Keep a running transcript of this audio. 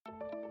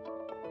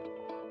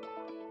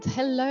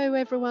Hello,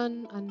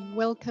 everyone, and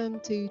welcome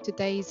to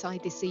today's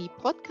IDC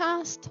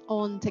podcast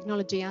on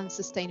technology and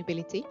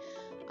sustainability.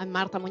 I'm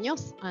Marta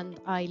Muñoz, and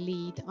I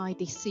lead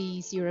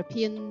IDC's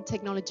European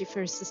Technology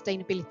for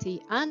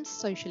Sustainability and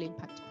Social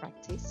Impact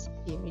practice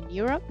here in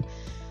Europe.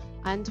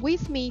 And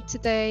with me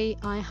today,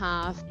 I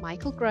have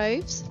Michael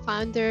Groves,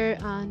 founder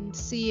and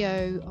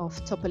CEO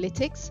of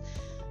Topolytics,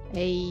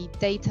 a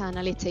data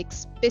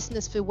analytics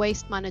business for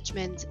waste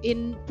management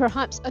in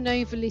perhaps an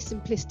overly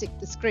simplistic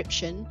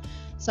description.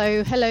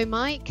 So hello,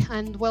 Mike,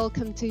 and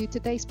welcome to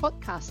today's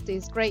podcast.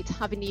 It's great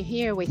having you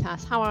here with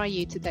us. How are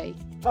you today?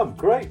 I'm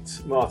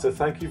great, Marta.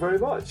 Thank you very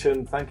much.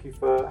 And thank you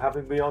for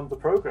having me on the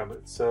programme.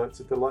 It's a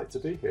delight to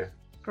be here.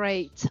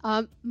 Great.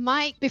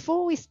 Mike,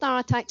 before we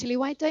start, actually,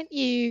 why don't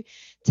you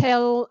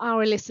tell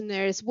our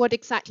listeners what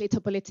exactly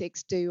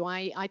Topolytics do?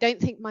 I don't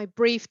think my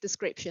brief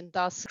description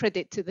does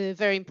credit to the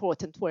very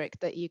important work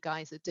that you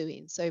guys are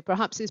doing. So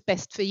perhaps it's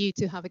best for you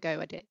to have a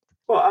go at it.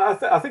 Well,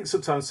 I think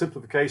sometimes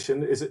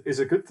simplification is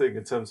a good thing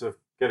in terms of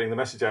getting the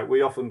message out.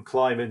 We often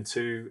climb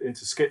into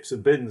skips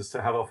and bins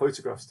to have our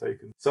photographs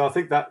taken. So I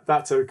think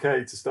that's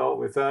okay to start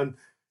with.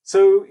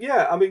 So,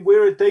 yeah, I mean,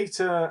 we're a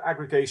data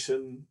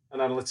aggregation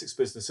and analytics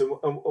business. And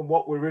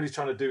what we're really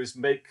trying to do is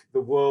make the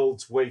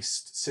world's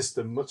waste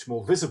system much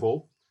more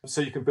visible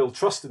so you can build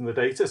trust in the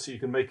data, so you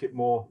can make it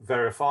more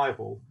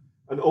verifiable,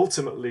 and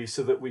ultimately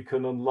so that we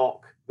can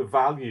unlock the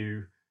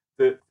value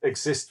that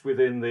exists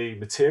within the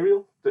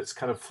material that's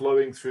kind of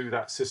flowing through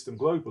that system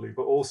globally,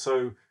 but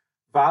also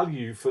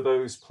value for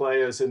those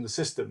players in the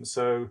system.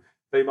 So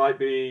they might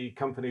be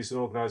companies and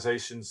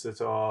organizations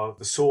that are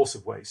the source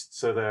of waste.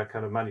 So they're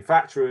kind of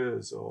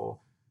manufacturers or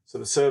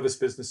sort of service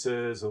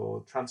businesses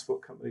or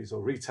transport companies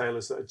or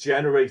retailers that are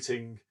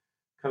generating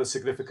kind of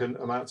significant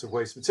amounts of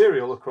waste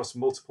material across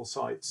multiple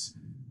sites.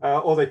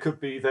 Or they could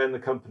be then the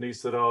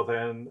companies that are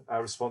then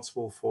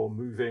responsible for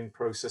moving,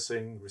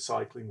 processing,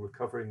 recycling,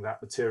 recovering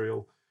that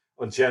material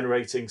and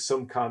generating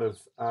some kind of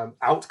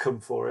outcome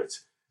for it.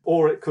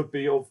 Or it could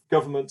be of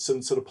governments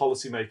and sort of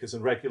policymakers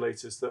and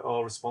regulators that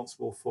are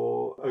responsible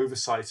for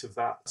oversight of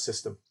that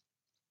system.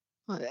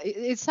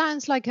 It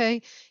sounds like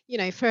a,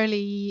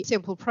 fairly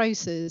simple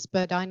process,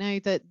 but I know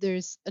that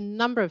there's a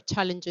number of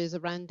challenges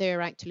around there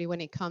actually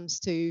when it comes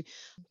to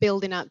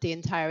building out the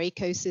entire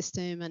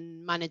ecosystem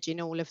and managing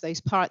all of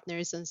those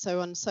partners and so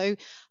on. So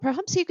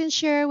perhaps you can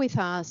share with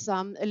us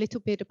a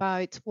little bit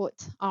about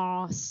what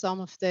are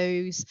some of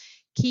those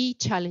key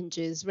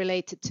challenges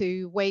related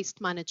to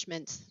waste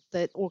management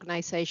that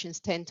organizations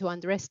tend to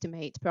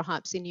underestimate,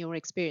 perhaps in your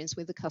experience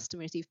with the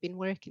customers you've been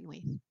working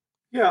with.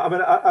 Yeah, I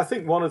mean, I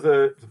think one of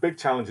the big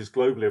challenges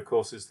globally, of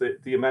course, is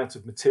the amount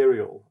of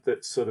material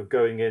that's sort of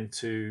going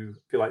into,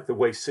 if you like, the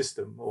waste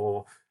system,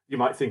 or you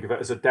might think of it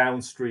as a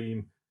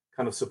downstream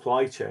kind of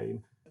supply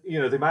chain.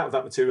 The amount of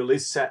that material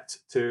is set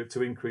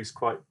to increase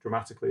quite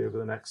dramatically over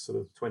the next sort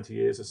of 20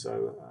 years or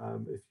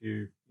so, if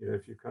you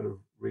kind of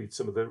read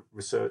some of the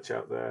research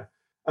out there.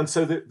 And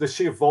so the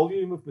sheer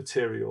volume of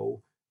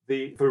material,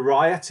 the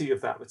variety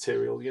of that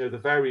material, the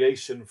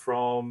variation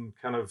from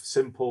kind of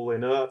simple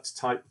inert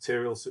type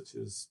materials such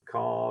as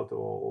card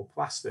or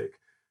plastic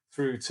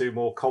through to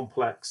more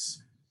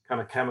complex kind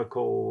of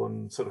chemical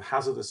and sort of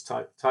hazardous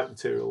type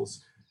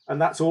materials.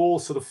 And that's all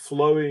sort of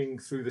flowing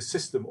through the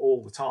system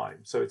all the time.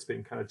 So it's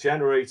being kind of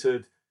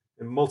generated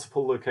in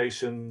multiple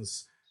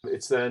locations.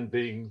 It's then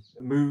being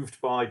moved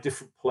by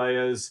different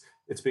players.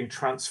 It's being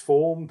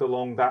transformed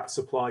along that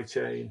supply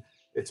chain.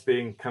 It's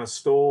being kind of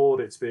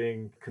stored, it's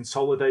being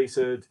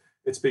consolidated,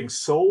 it's being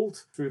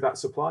sold through that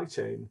supply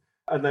chain.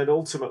 And then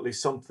ultimately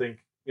something,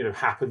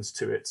 happens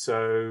to it.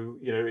 So,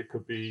 it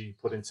could be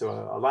put into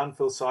a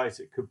landfill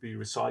site, it could be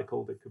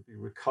recycled, it could be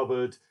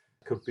recovered,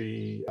 it could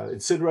be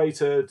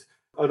incinerated.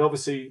 And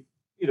obviously,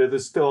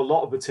 there's still a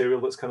lot of material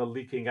that's kind of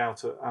leaking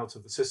out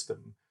of the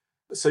system.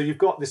 So you've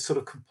got this sort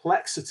of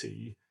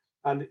complexity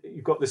and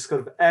you've got this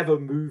kind of ever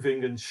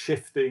moving and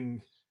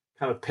shifting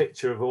kind of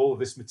picture of all of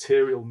this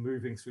material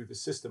moving through the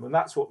system. And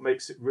that's what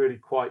makes it really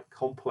quite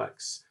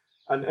complex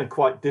and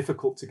quite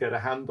difficult to get a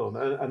hand on.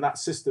 And that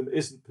system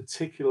isn't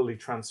particularly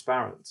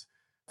transparent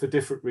for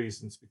different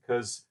reasons,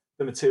 because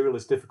the material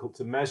is difficult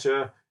to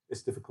measure,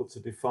 it's difficult to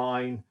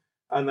define.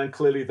 And then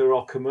clearly there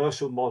are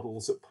commercial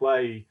models at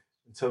play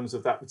in terms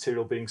of that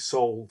material being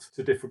sold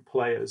to different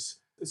players.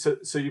 So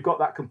you've got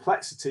that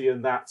complexity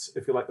and that,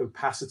 if you like,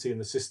 opacity in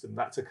the system.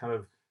 That's a kind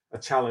of a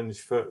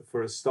challenge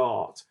for a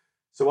start.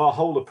 So our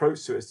whole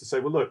approach to it is to say,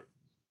 well, look,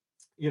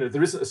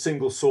 there isn't a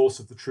single source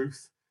of the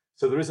truth.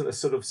 So there isn't a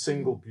sort of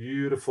single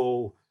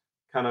beautiful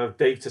kind of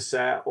data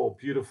set or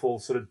beautiful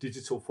sort of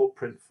digital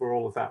footprint for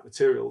all of that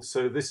material.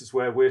 So this is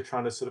where we're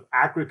trying to sort of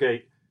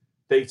aggregate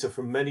data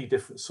from many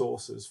different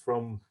sources,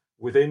 from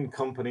within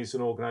companies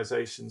and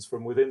organizations,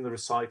 from within the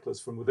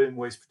recyclers, from within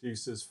waste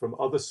producers, from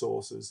other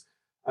sources.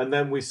 And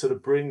then we sort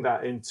of bring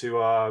that into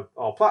our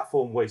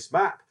platform, Waste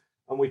Map,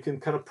 and we can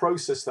kind of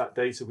process that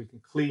data, we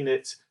can clean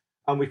it,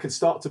 and we can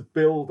start to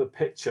build a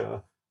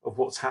picture of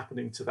what's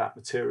happening to that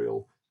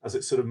material as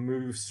it sort of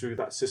moves through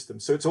that system.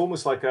 So it's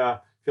almost like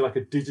a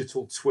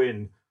digital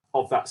twin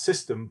of that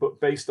system, but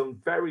based on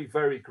very,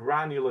 very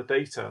granular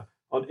data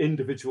on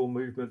individual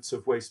movements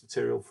of waste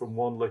material from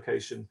one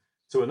location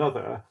to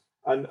another.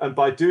 And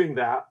by doing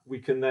that, we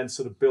can then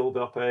sort of build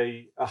up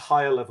a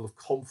higher level of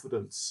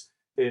confidence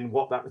in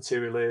what that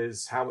material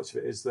is, how much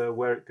of it is there,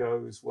 where it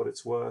goes, what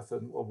it's worth,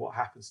 and what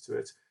happens to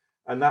it.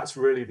 And that's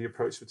really the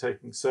approach we're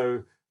taking.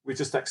 So we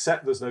just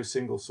accept there's no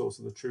single source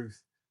of the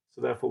truth.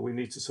 So therefore, we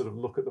need to sort of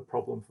look at the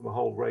problem from a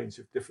whole range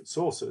of different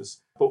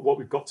sources. But what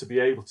we've got to be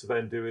able to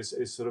then do is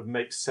sort of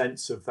make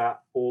sense of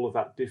that, all of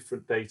that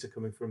different data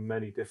coming from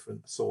many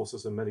different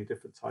sources and many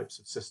different types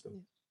of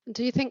system.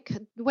 Do you think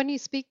when you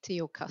speak to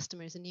your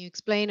customers and you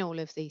explain all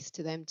of these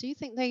to them, do you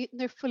think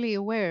they're fully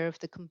aware of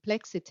the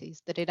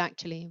complexities that it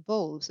actually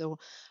involves? Or,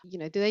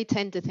 do they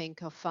tend to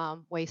think of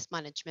waste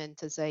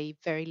management as a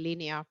very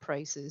linear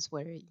process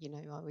where,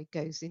 it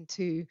goes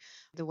into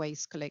the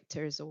waste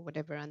collectors or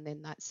whatever, and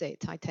then that's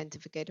it? I tend to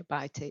forget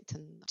about it.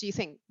 And do you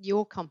think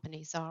your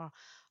companies are,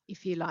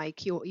 if you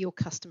like, your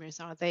customers,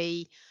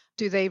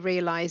 do they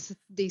realize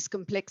these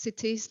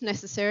complexities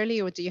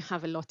necessarily, or do you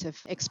have a lot of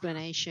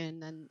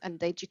explanation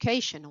and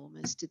education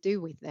almost to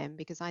do with them?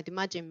 Because I'd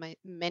imagine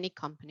many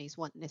companies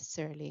won't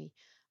necessarily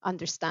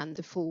understand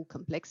the full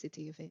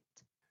complexity of it.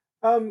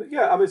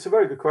 Yeah, I mean, it's a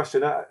very good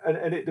question,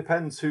 and it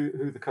depends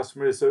who the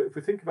customer is. So if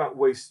we think about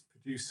waste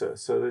producer,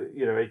 so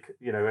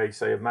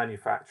say a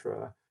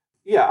manufacturer,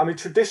 yeah, I mean,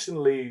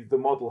 traditionally the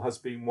model has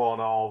been one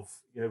of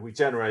we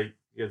generate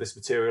this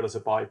material as a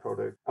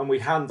byproduct, and we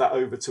hand that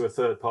over to a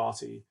third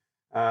party,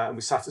 and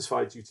we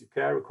satisfy duty of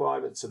care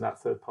requirements, and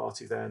that third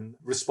party then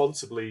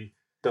responsibly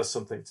does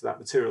something to that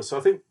material. So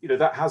I think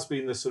that has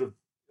been the sort of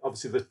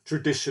obviously the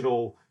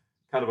traditional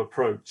kind of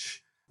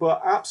approach.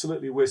 But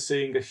absolutely, we're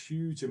seeing a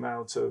huge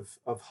amount of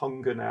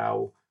hunger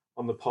now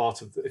on the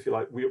part of, if you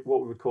like,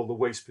 what we would call the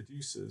waste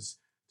producers,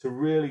 to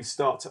really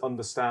start to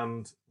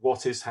understand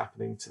what is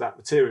happening to that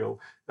material.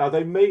 Now,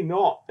 they may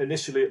not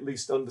initially at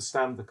least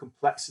understand the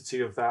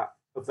complexity of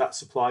that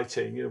supply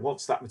chain.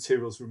 Once that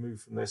material is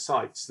removed from their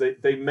sites,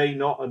 they may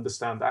not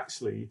understand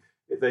actually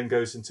it then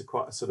goes into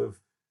quite a sort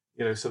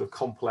of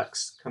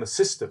complex kind of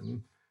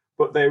system.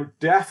 But they're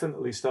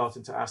definitely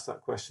starting to ask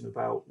that question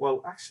about,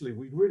 well, actually,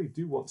 we really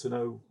do want to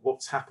know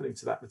what's happening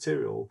to that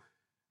material.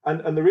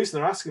 And the reason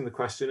they're asking the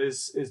question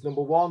is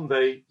number one,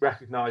 they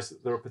recognize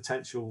that there are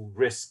potential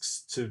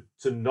risks to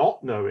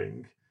not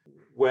knowing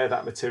where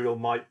that material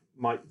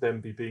might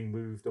then be being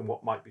moved and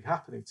what might be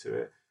happening to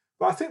it.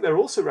 But I think they're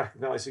also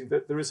recognizing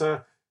that there's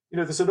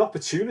an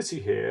opportunity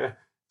here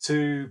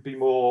to be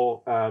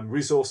more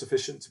resource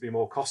efficient, to be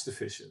more cost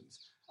efficient,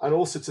 and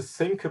also to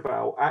think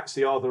about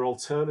actually, are there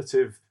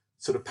alternative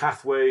sort of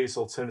pathways,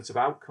 alternative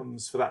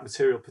outcomes for that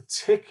material,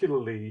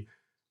 particularly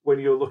when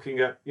you're looking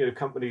at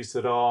companies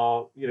that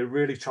are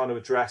really trying to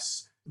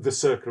address the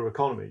circular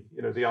economy.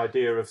 The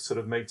idea of sort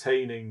of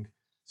maintaining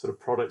sort of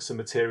products and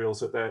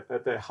materials at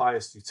their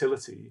highest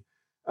utility,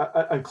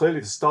 and clearly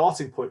the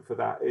starting point for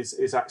that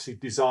is actually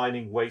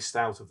designing waste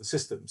out of the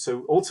system.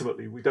 So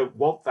ultimately, we don't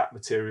want that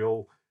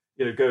material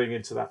going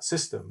into that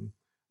system.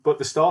 But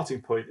the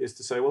starting point is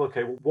to say, well,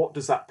 okay, well, what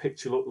does that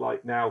picture look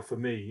like now for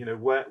me?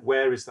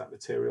 Where is that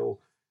material?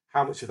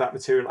 How much of that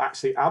material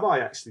am I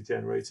actually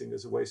generating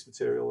as a waste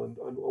material, and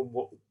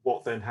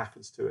what then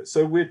happens to it?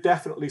 So we're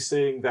definitely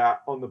seeing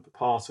that on the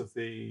part of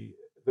the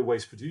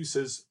waste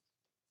producers.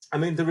 I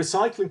mean, the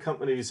recycling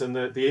companies and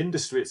the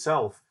industry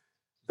itself,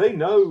 they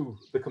know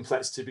the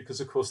complexity because,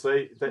 of course,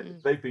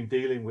 they've been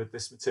dealing with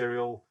this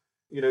material,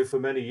 for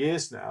many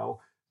years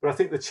now. But I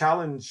think the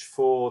challenge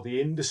for the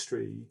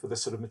industry, for the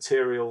sort of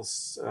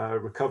materials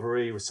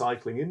recovery,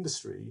 recycling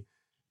industry,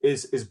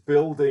 is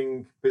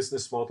building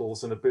business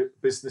models and a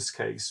business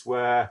case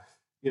where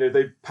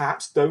they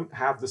perhaps don't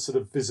have the sort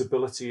of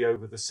visibility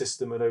over the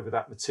system and over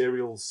that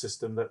materials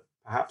system that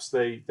perhaps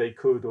they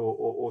could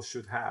or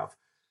should have.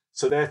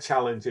 So their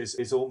challenge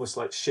is almost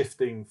like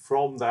shifting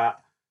from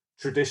that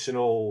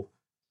traditional,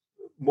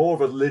 more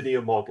of a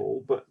linear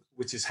model, but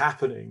which is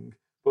happening,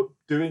 but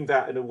doing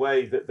that in a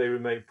way that they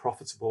remain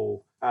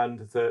profitable and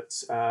that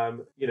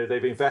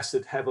they've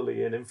invested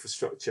heavily in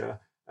infrastructure,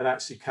 and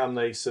actually can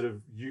they sort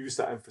of use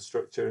that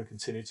infrastructure and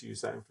continue to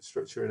use that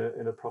infrastructure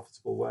in a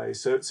profitable way.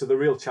 So the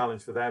real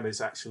challenge for them is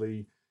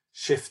actually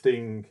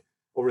shifting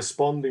or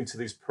responding to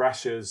these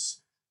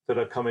pressures that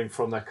are coming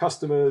from their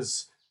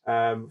customers,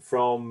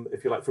 from,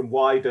 if you like, from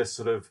wider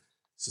sort of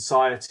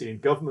society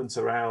and government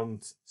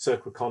around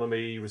circular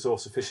economy,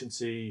 resource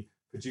efficiency,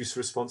 producer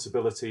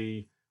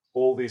responsibility,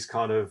 all these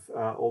kind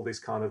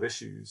of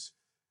issues.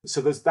 So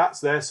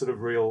that's their sort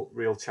of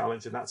real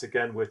challenge, and that's,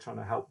 again, we're trying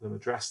to help them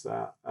address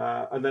that.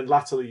 And then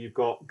latterly, you've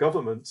got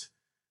government,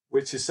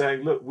 which is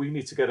saying, look, we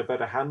need to get a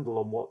better handle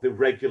on what the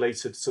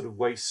regulated sort of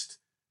waste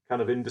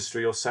kind of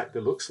industry or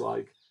sector looks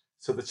like.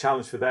 So the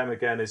challenge for them,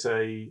 again, is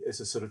a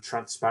sort of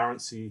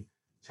transparency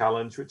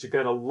challenge, which,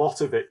 again, a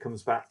lot of it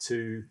comes back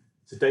to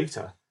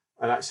data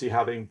and actually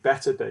having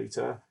better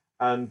data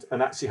and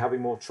actually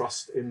having more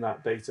trust in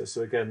that data.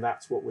 So again,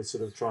 that's what we're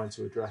sort of trying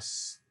to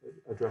address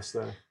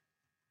there.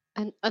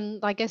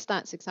 And I guess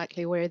that's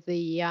exactly where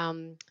the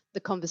the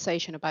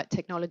conversation about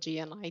technology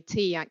and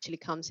IT actually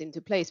comes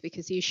into place,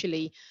 because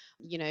usually,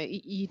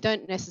 you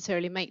don't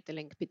necessarily make the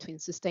link between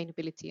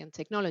sustainability and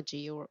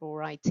technology,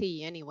 or IT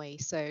anyway.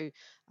 So,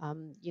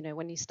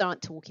 when you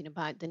start talking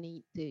about the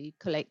need to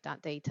collect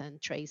that data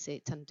and trace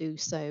it and do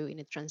so in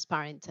a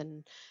transparent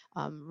and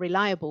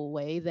reliable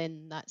way,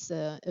 then that's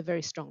a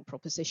very strong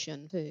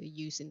proposition for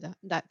using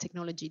that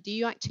technology. Do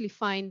you actually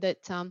find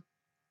that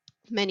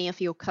many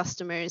of your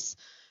customers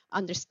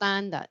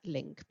understand that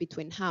link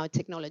between how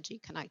technology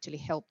can actually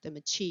help them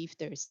achieve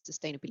their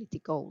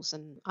sustainability goals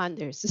and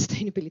their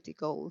sustainability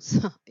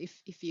goals,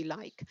 if you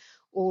like?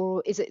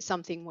 Or is it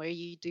something where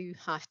you do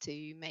have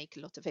to make a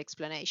lot of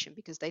explanation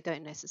because they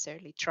don't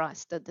necessarily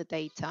trust that the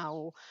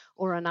data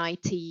or an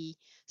IT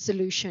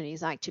solution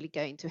is actually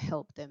going to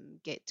help them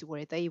get to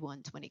where they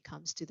want when it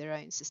comes to their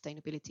own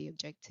sustainability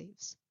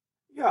objectives?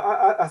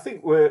 Yeah, I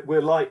think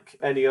we're like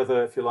any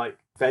other, if you like,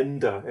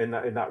 vendor in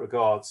that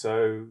regard.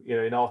 So,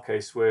 in our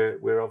case,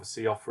 we're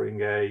obviously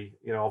offering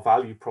our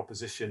value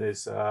proposition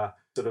is a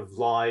sort of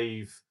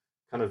live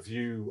kind of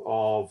view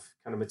of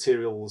kind of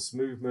materials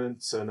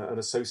movements and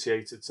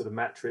associated sort of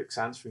metrics,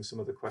 answering some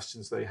of the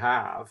questions they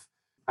have,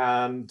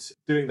 and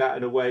doing that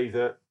in a way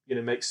that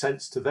makes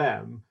sense to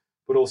them,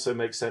 but also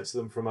makes sense to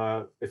them from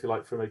a, if you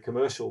like, from a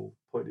commercial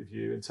point of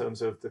view in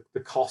terms of the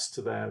cost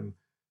to them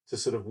to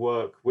sort of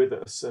work with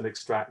us and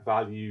extract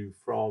value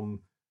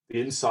from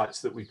the insights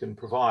that we can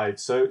provide.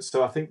 So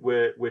I think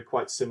we're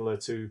quite similar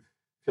to, if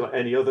you like,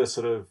 any other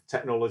sort of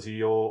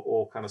technology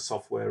or kind of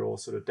software or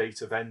sort of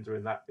data vendor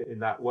in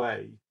that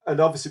way. And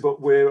obviously, but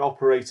we're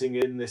operating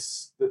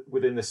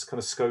within this kind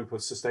of scope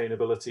of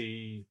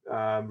sustainability,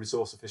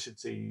 resource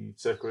efficiency,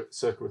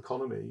 circular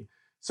economy.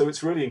 So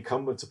it's really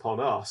incumbent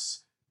upon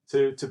us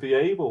to be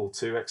able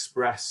to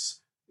express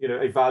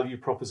a value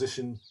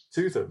proposition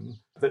to them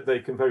that they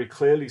can very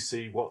clearly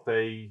see what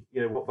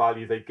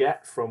value they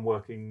get from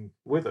working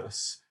with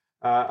us,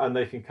 and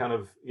they can kind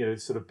of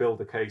sort of build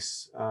a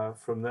case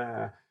from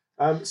there.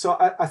 So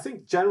I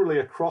think generally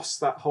across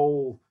that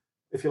whole,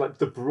 if you like,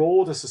 the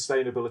broader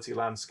sustainability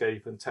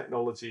landscape and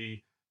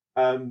technology,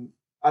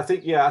 I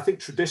think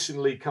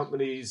traditionally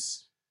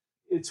companies,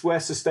 it's where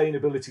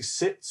sustainability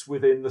sits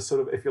within the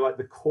sort of, if you like,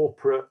 the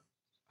corporate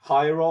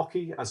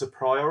hierarchy as a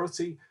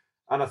priority.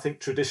 And I think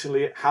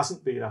traditionally it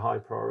hasn't been a high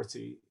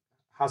priority,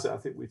 has it? I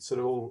think we'd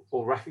sort of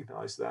all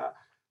recognize that.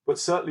 But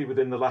certainly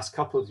within the last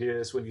couple of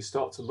years, when you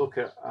start to look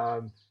at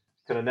kind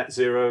of net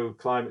zero,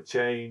 climate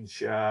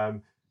change,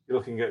 you're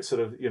looking at sort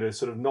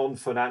of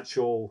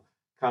non-financial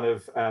kind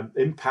of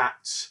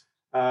impacts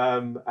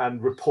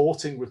and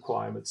reporting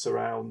requirements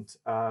around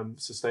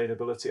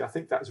sustainability. I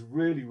think that's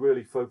really,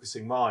 really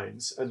focusing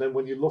minds. And then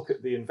when you look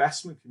at the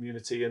investment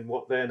community and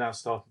what they're now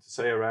starting to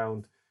say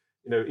around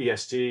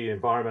ESG,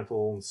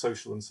 environmental and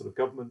social and sort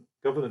of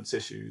governance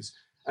issues.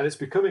 And it's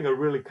becoming a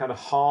really kind of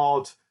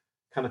hard,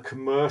 kind of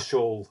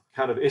commercial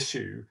kind of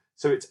issue.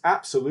 So it's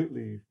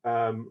absolutely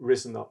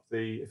risen up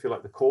if you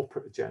like, the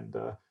corporate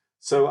agenda.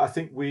 So I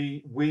think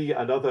we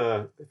and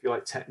other, if you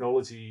like,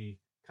 technology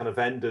kind of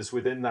vendors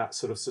within that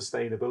sort of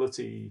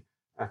sustainability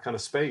kind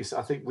of space,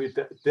 I think we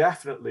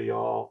definitely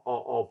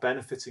are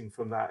benefiting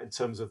from that in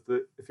terms of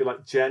the, if you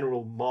like,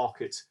 general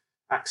market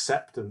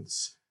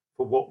acceptance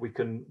for what we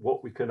can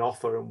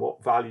offer and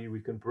what value we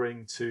can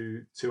bring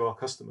to our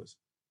customers.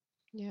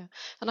 Yeah,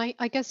 and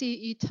I guess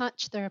you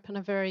touched there upon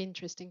a very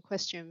interesting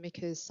question,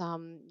 because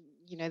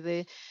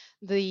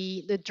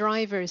the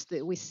drivers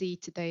that we see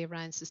today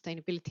around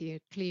sustainability are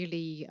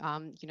clearly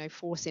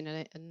forcing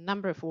a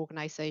number of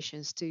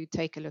organizations to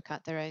take a look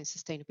at their own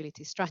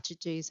sustainability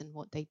strategies and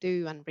what they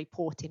do, and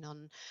reporting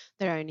on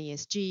their own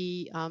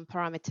ESG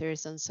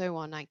parameters and so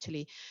on,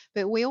 actually.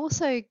 But we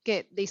also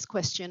get this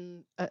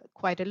question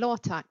quite a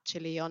lot,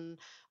 actually, on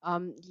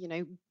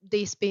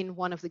this being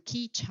one of the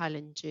key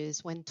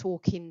challenges when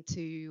talking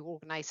to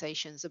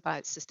organizations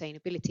about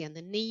sustainability and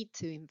the need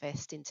to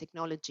invest in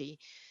technology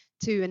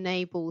to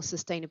enable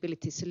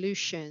sustainability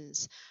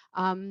solutions.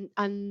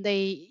 And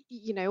they,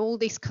 all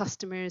these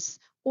customers,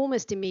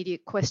 almost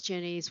immediate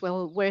question is,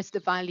 well, where's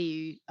the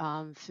value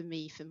for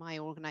me, for my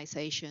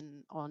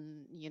organization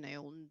on,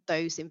 on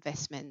those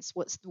investments?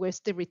 Where's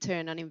the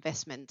return on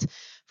investment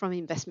from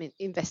investing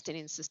in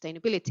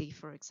sustainability,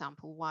 for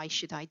example? Why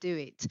should I do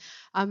it?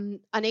 And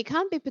it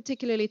can be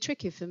particularly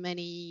tricky for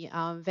many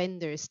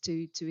vendors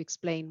to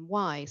explain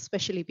why,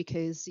 especially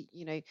because,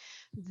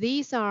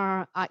 these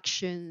are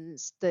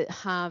actions that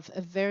have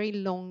a very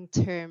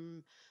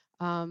long-term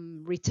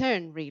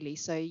return, really.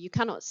 So you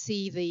cannot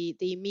see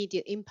the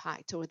immediate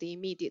impact or the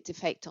immediate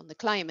effect on the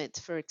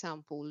climate, for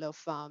example, of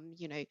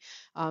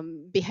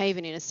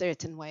behaving in a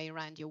certain way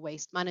around your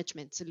waste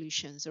management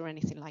solutions or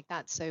anything like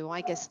that. So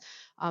I guess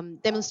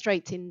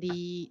demonstrating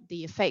the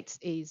effects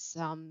is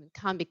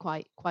can be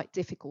quite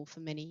difficult for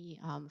many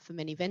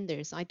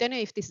vendors. I don't know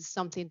if this is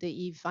something that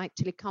you've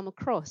actually come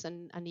across,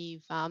 and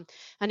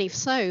if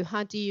so,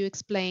 how do you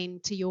explain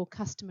to your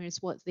customers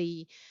what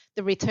the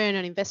return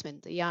on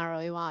investment, the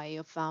ROI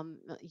of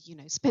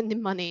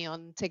spending money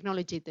on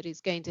technology that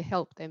is going to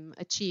help them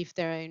achieve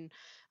their own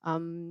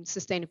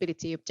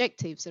sustainability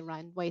objectives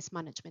around waste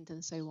management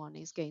and so on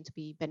is going to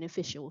be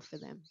beneficial for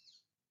them?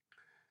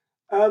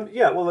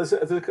 Yeah, well, there's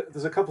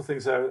a couple of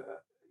things there.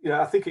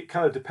 I think it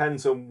kind of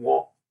depends on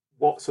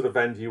what sort of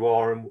vendor you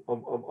are and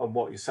on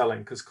what you're selling.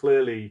 Because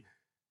clearly,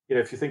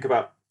 if you think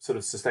about sort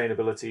of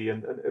sustainability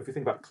and if you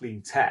think about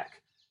clean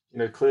tech,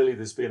 clearly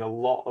there's been a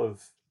lot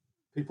of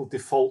people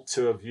default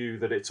to a view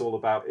that it's all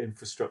about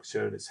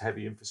infrastructure and it's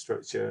heavy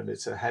infrastructure and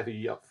it's a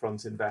heavy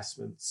upfront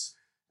investments,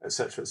 et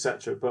cetera, et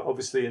cetera. But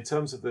obviously, in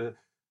terms of the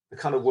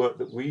kind of work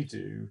that we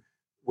do,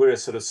 we're a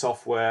sort of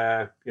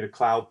software,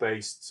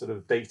 cloud-based sort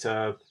of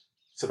data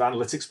sort of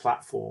analytics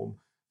platform.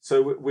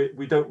 So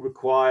we don't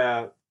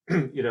require,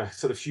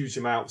 sort of huge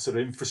amount of sort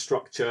of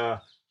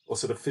infrastructure or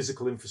sort of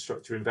physical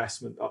infrastructure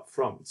investment up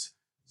front.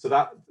 So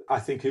that I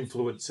think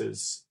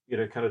influences,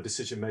 kind of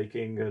decision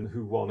making and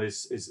who one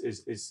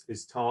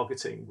is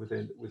targeting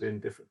within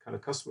different kind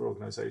of customer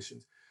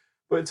organizations.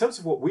 But in terms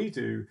of what we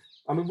do,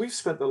 I mean, we've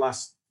spent the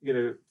last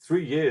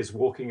 3 years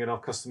walking in our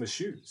customers'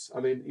 shoes.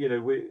 I mean,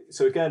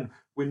 so again,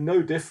 we're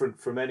no different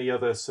from any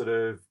other sort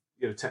of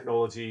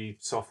technology,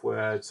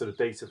 software, sort of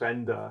data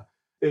vendor,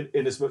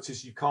 in as much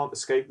as you can't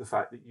escape the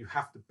fact that you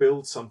have to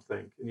build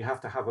something and you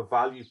have to have a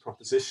value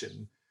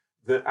proposition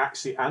that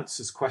actually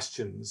answers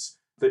questions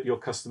that your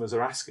customers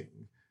are asking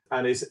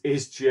and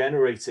is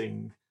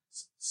generating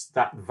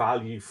that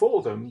value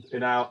for them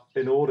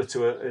in order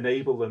to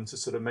enable them to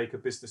sort of make a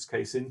business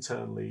case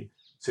internally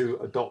to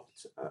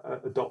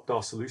adopt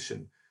our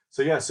solution.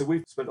 So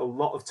we've spent a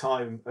lot of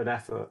time and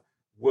effort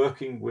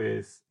working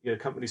with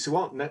companies who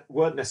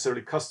weren't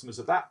necessarily customers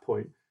at that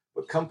point,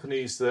 but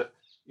companies that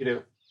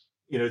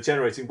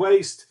generating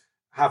waste,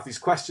 have these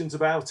questions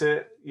about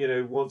it,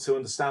 want to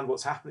understand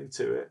what's happening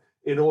to it,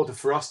 in order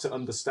for us to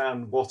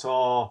understand what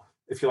our,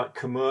 if you like,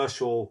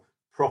 commercial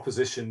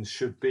propositions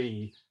should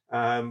be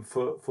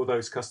for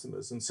those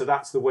customers. And so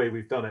that's the way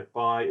we've done it,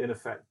 by in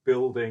effect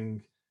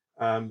building,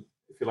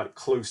 if you like,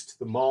 close to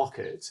the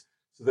market,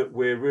 so that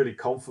we're really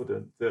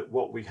confident that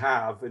what we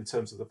have in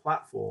terms of the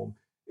platform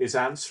is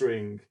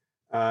answering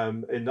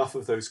enough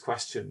of those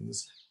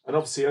questions. And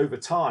obviously over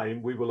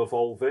time we will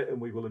evolve it and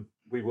we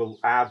will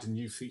add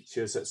new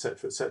features, et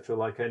cetera,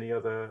 like any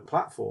other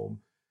platform.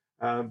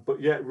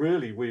 But yet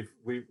really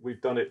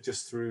we've done it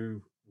just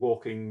through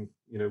walking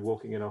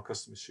in our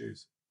customers'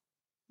 shoes.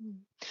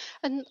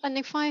 And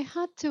if I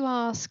had to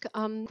ask,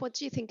 what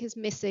do you think is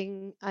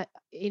missing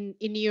in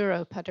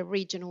Europe at a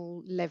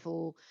regional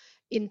level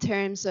in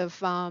terms of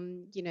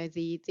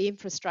the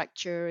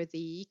infrastructure,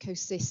 the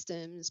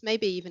ecosystems,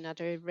 maybe even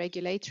at a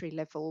regulatory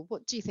level?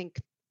 What do you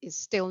think is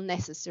still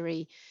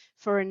necessary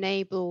for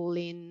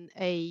enabling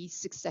a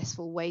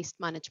successful waste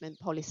management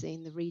policy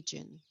in the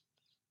region?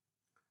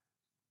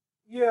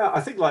 Yeah,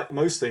 I think like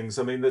most things,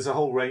 I mean, there's a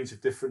whole range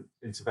of different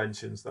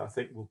interventions that I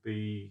think will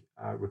be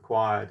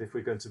required if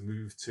we're going to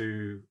move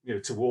to,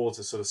 towards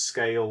a sort of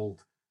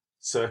scaled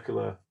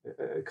circular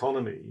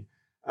economy.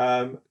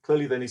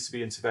 Clearly, there needs to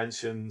be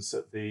interventions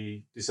at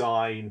the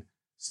design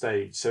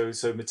stage. So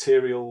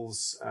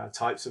materials,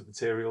 types of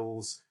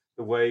materials,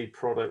 the way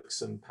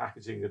products and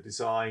packaging are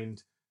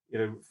designed,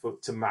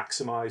 to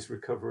maximize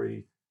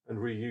recovery and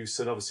reuse,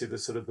 and obviously the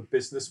sort of the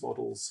business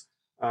models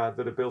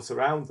that are built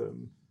around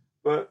them.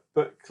 But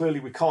clearly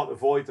we can't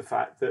avoid the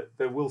fact that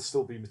there will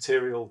still be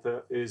material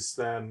that is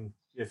then,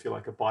 if you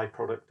like, a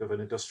byproduct of an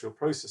industrial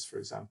process, for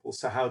example.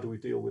 So how do we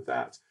deal with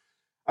that?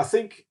 I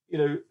think,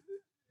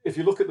 if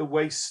you look at the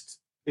waste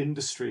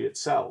industry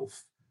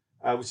itself,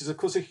 which is of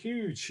course a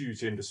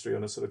huge industry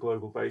on a sort of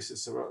global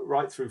basis, so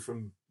right through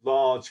from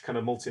large kind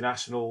of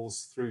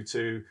multinationals through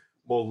to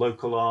more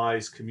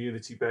localized,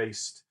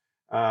 community-based,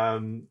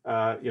 sort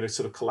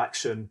of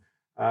collection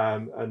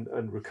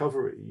and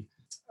recovery.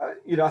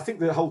 I think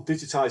the whole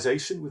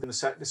digitization within the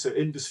sector, so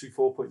Industry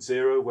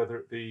 4.0, whether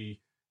it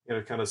be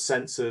kind of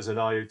sensors and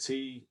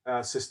IoT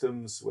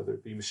systems, whether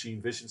it be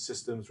machine vision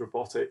systems,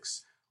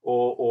 robotics,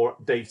 or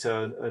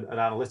data and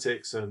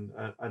analytics and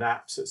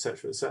apps, et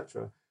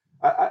cetera,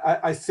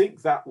 I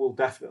think that will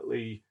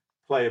definitely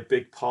play a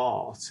big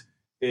part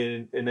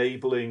in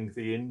enabling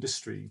the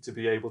industry to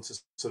be able to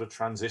sort of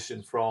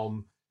transition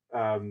from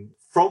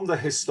the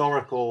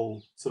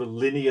historical sort of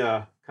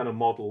linear kind of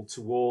model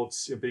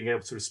towards being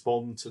able to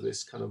respond to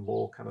this kind of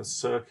more kind of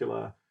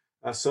circular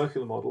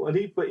model.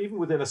 But even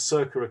within a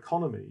circular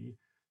economy,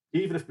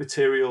 even if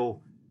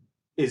material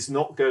is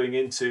not going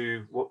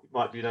into what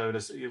might be known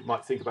as, you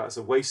might think about as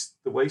the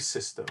waste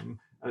system,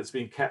 and it's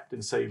being kept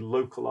in, say,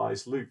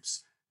 localized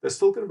loops, there's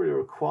still going to be a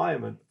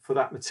requirement for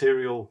that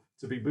material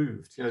to be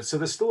moved. So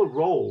there's still a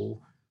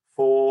role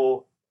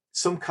for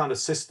some kind of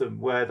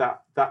system where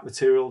that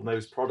material and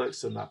those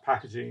products and that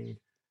packaging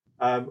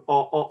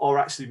are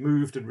actually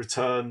moved and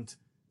returned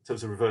in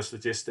terms of reverse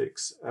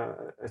logistics,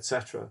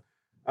 etc.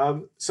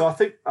 So I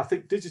think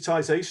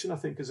digitization, I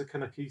think, is a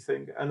kind of key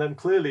thing, and then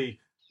clearly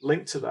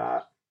linked to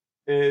that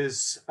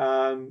is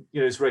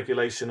is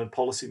regulation and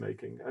policy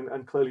making,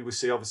 and clearly we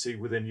see obviously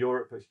within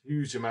Europe a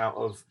huge amount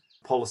of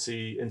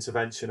policy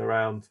intervention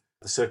around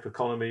the circular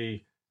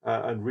economy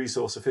and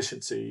resource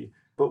efficiency.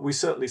 But we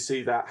certainly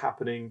see that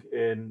happening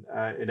in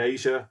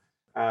Asia,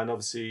 and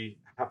obviously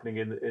happening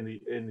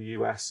in the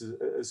US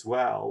as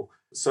well.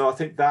 So I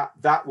think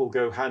that will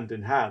go hand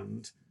in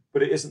hand,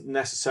 but it isn't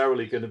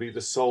necessarily going to be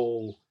the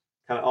sole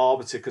kind of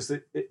arbiter, because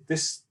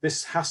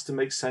this has to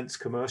make sense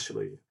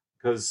commercially.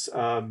 Because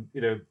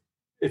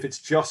if it's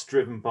just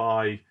driven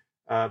by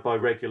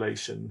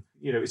regulation,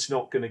 it's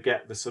not going to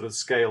get the sort of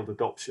scaled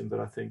adoption that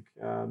I think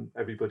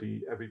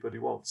everybody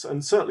wants.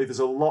 And certainly there's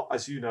a lot,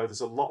 as you know,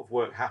 there's a lot of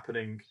work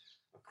happening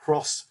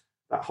across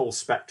that whole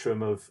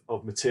spectrum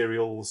of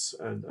materials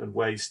and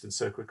waste and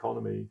circular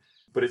economy.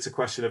 But it's a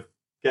question of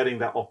getting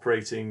that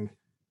operating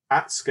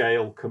at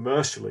scale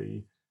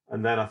commercially,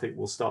 and then I think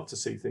we'll start to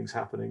see things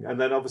happening. And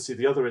then obviously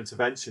the other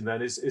intervention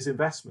then is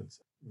investment.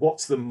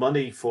 What's the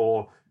money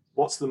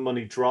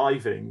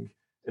driving?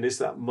 And is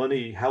that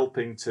money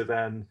helping to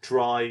then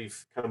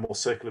drive kind of more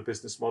circular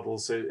business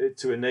models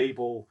to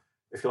enable,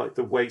 if you like,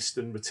 the waste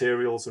and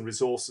materials and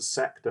resources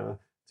sector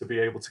to be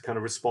able to kind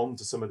of respond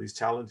to some of these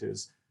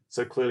challenges?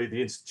 So clearly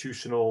the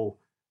institutional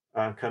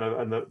kind of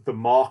and the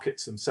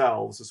markets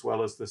themselves, as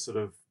well as the sort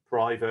of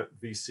private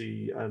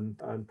VC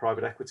and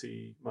private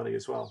equity money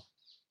as well.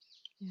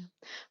 Yeah,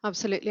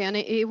 absolutely. And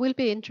it will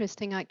be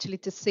interesting actually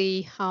to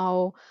see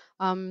how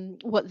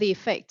what the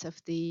effect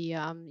of the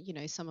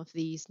some of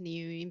these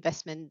new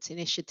investment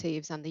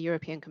initiatives and the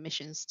European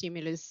Commission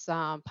stimulus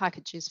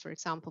packages, for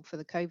example, for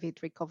the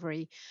COVID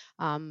recovery,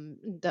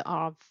 that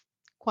are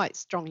quite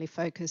strongly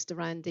focused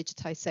around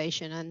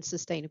digitization and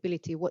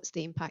sustainability. What's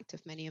the impact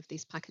of many of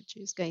these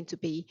packages going to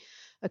be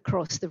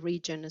across the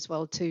region as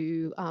well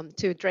to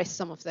address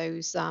some of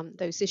those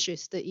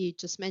issues that you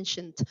just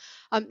mentioned?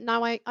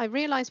 Now, I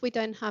realize we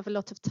don't have a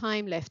lot of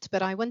time left,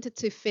 but I wanted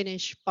to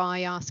finish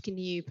by asking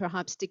you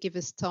perhaps to give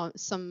us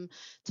some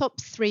top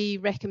 3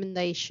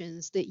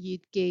 recommendations that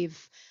you'd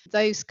give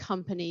those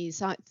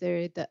companies out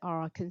there that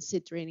are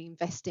considering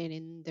investing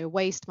in their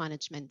waste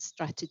management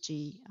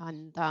strategy,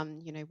 and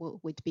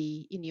what would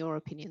be, in your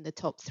opinion, the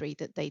top 3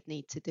 that they'd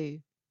need to do?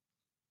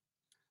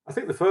 I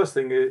think the first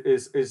thing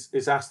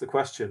is ask the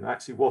question,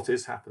 actually, what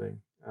is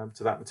happening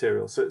to that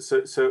material?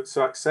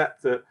 So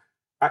accept that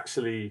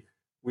actually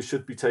we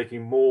should be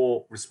taking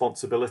more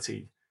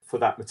responsibility for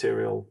that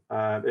material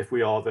if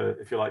we are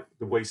the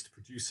waste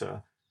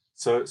producer.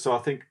 So I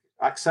think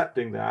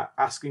accepting that,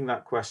 asking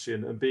that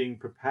question, and being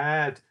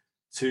prepared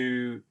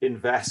to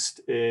invest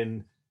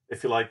in,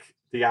 if you like,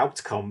 the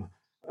outcome.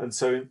 And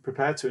so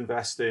prepared to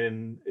invest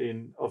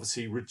in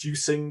obviously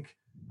reducing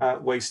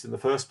waste in the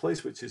first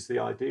place, which is the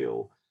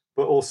ideal,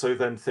 but also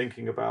then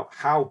thinking about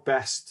how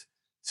best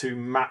to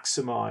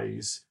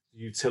maximize the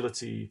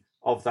utility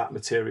of that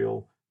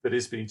material that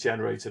is being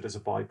generated as a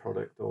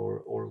byproduct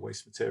or a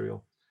waste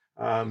material.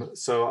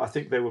 So I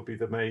think they would be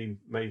the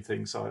main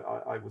things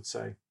I would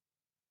say.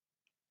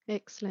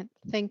 Excellent.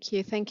 Thank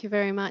you. Thank you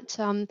very much.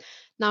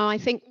 Now, I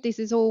think this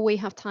is all we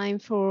have time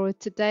for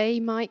today,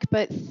 Mike,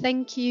 but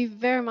thank you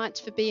very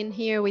much for being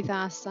here with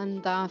us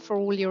and for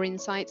all your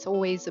insights.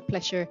 Always a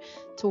pleasure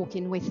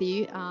talking with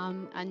you,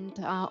 and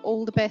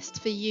all the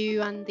best for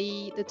you and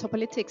the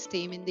Topolytics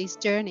team in this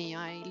journey.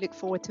 I look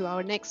forward to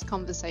our next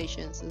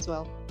conversations as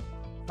well.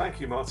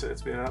 Thank you, Marta.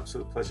 It's been an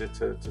absolute pleasure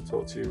to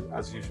talk to you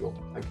as usual.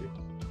 Thank you.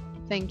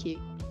 Thank you.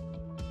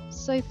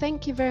 So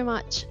thank you very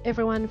much,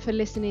 everyone, for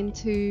listening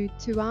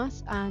to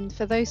us. And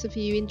for those of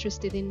you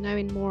interested in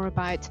knowing more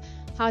about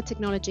how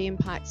technology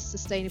impacts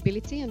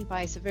sustainability and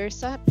vice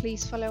versa,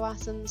 please follow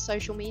us on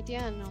social media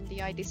and on the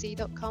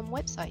idc.com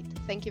website.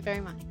 Thank you very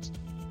much.